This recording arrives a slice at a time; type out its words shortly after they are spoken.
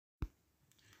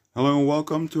Hello and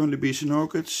welcome to Honeybees and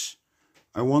Orchids.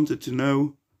 I wanted to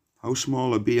know how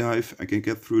small a beehive I can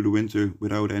get through the winter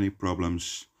without any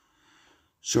problems.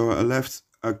 So I left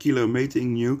a Kieler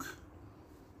mating nuke.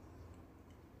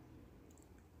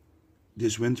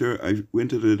 This winter I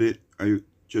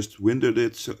just wintered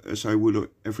it as I would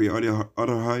every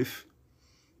other hive.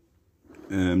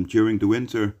 During the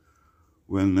winter,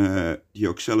 when the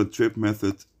oxalic drip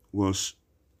method was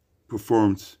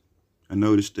performed, I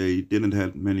noticed they didn't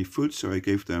have many food, so I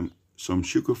gave them some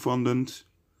sugar fondant.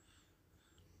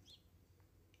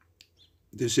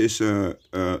 This is a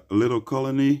little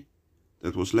colony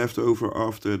that was left over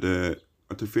after the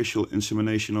artificial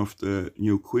insemination of the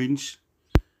new queens.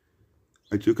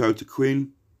 I took out the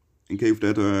queen and gave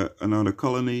that another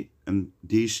colony, and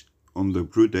these on the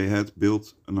brood they had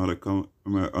built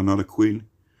another queen,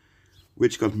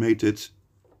 which got mated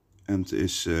and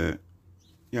is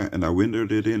and I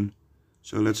wintered it in.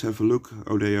 So let's have a look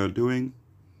how they are doing.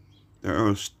 There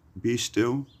are bees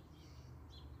still.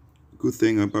 Good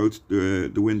thing about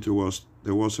the winter was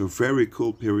there was a very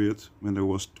cold period when there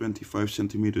was 25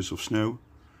 centimeters of snow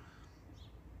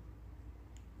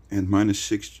and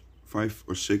 -5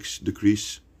 or 6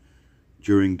 degrees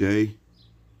during day,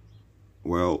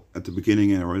 well, at the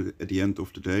beginning or at the end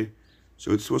of the day.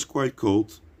 So it was quite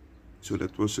cold, so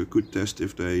that was a good test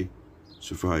if they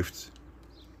survived.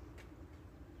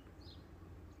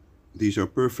 These are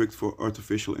perfect for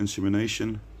artificial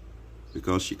insemination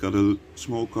because you got a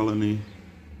small colony.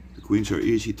 The queens are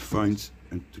easy to find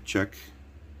and to check.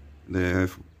 They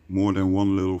have more than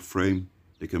one little frame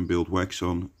they can build wax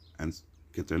on and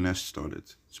get their nest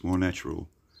started. It's more natural.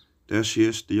 There she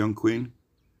is, the young queen.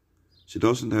 She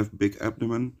doesn't have big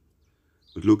abdomen,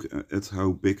 but look at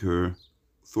how big her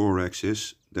thorax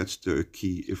is. That's the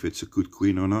key if it's a good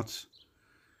queen or not.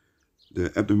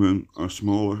 The abdomen are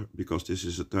smaller because this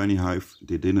is a tiny hive.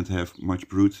 They didn't have much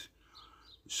brood,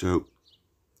 so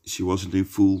she wasn't in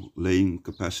full laying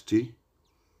capacity.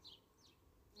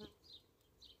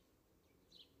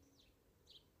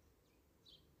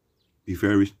 Be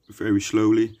very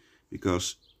slowly,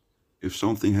 because if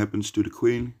something happens to the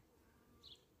queen,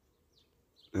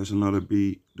 there's another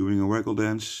bee doing a waggle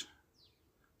dance.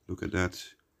 Look at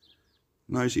that.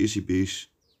 Nice easy bees.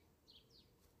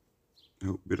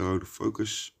 Oh, a bit out of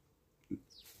focus.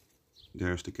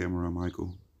 There's the camera,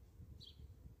 Michael.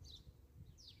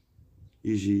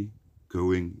 Easy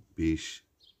going bees.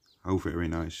 How very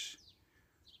nice.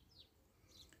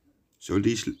 So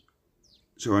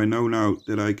I know now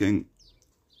that I can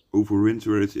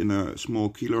overwinter it in a small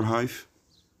Kieler hive,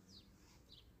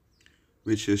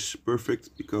 which is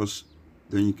perfect because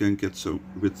then you can get some,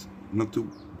 with not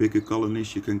too big a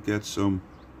colonies, you can get some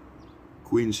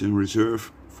queens in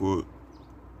reserve for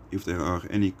if there are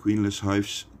any queenless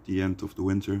hives at the end of the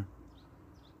winter.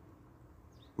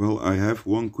 Well, I have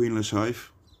one queenless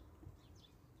hive,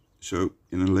 so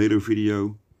in a later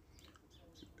video,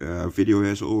 video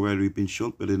has already been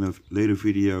shot, but in a later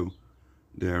video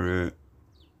there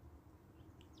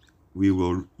we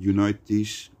will unite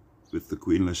these with the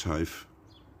queenless hive.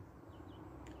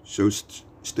 So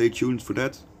stay tuned for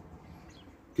that.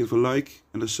 Give a like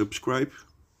and a subscribe,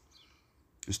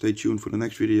 and stay tuned for the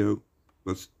next video,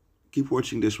 but keep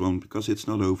watching this one because it's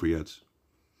not over yet.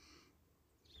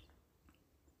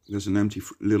 There's an empty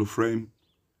little frame.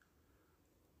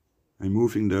 I'm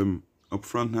moving them up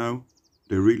front now.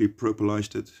 They really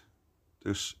purplized it.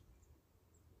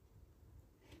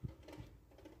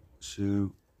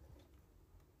 So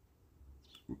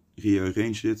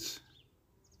rearrange it.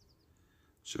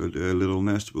 So the little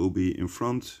nest will be in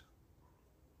front.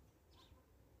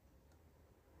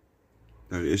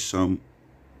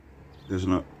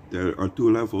 There are 2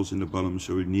 levels in the bottom,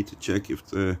 so we need to check if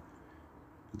the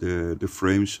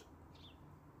frames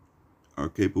are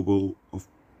capable of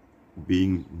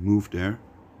being moved there.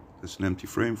 That's an empty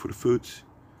frame for the food.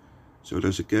 So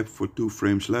there's a gap for 2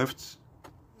 frames left.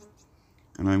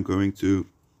 And I'm going to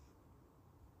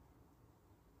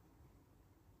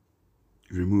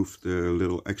remove the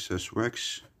little excess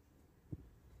wax.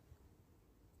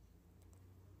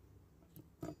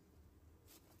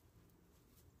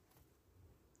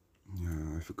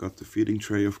 I forgot the feeding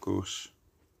tray, of course.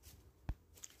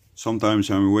 Sometimes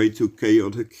I'm way too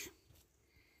chaotic,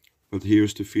 but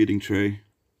here's the feeding tray.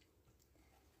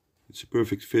 It's a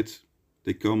perfect fit.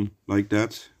 They come like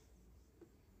that.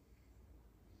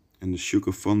 And the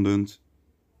sugar fondant,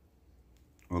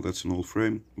 well, that's an old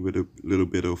frame with a little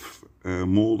bit of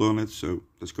mold on it, so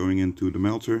that's going into the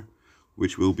melter,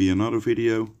 which will be another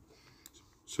video,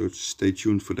 so stay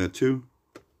tuned for that too.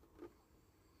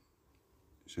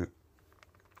 So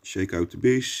shake out the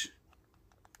bees.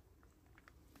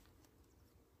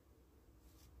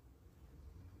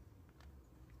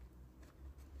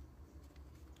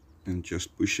 and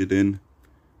just push it in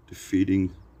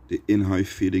the in-hive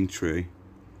feeding tray.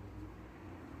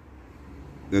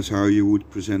 That's how you would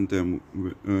present them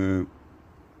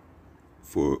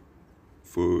for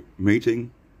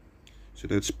mating. So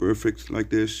that's perfect like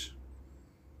this.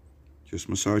 Just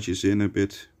massage this in a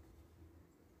bit.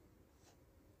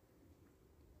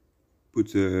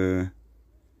 Put the...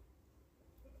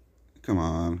 Come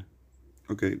on.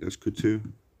 Okay, that's good too.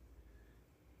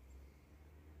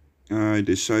 I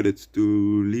decided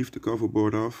to leave the cover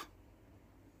board off.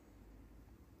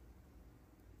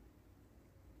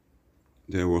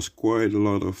 There was quite a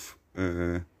lot of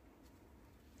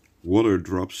water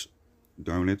drops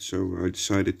down it, so I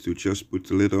decided to just put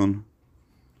the lid on.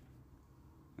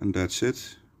 And that's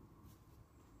it.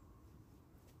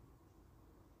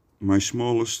 My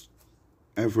smallest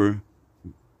ever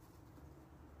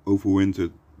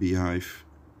overwintered beehive.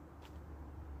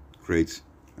 Great.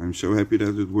 I'm so happy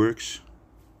that it works.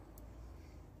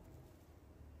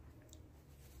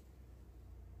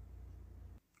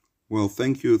 Well,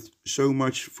 thank you so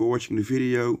much for watching the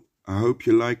video. I hope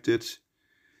you liked it.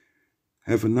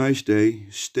 Have a nice day,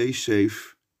 stay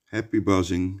safe, happy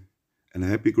buzzing and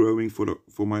happy growing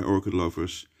for my orchid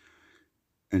lovers.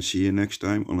 And see you next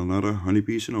time on another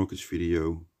Honeybees and Orchids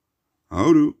video.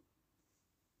 Houdoe!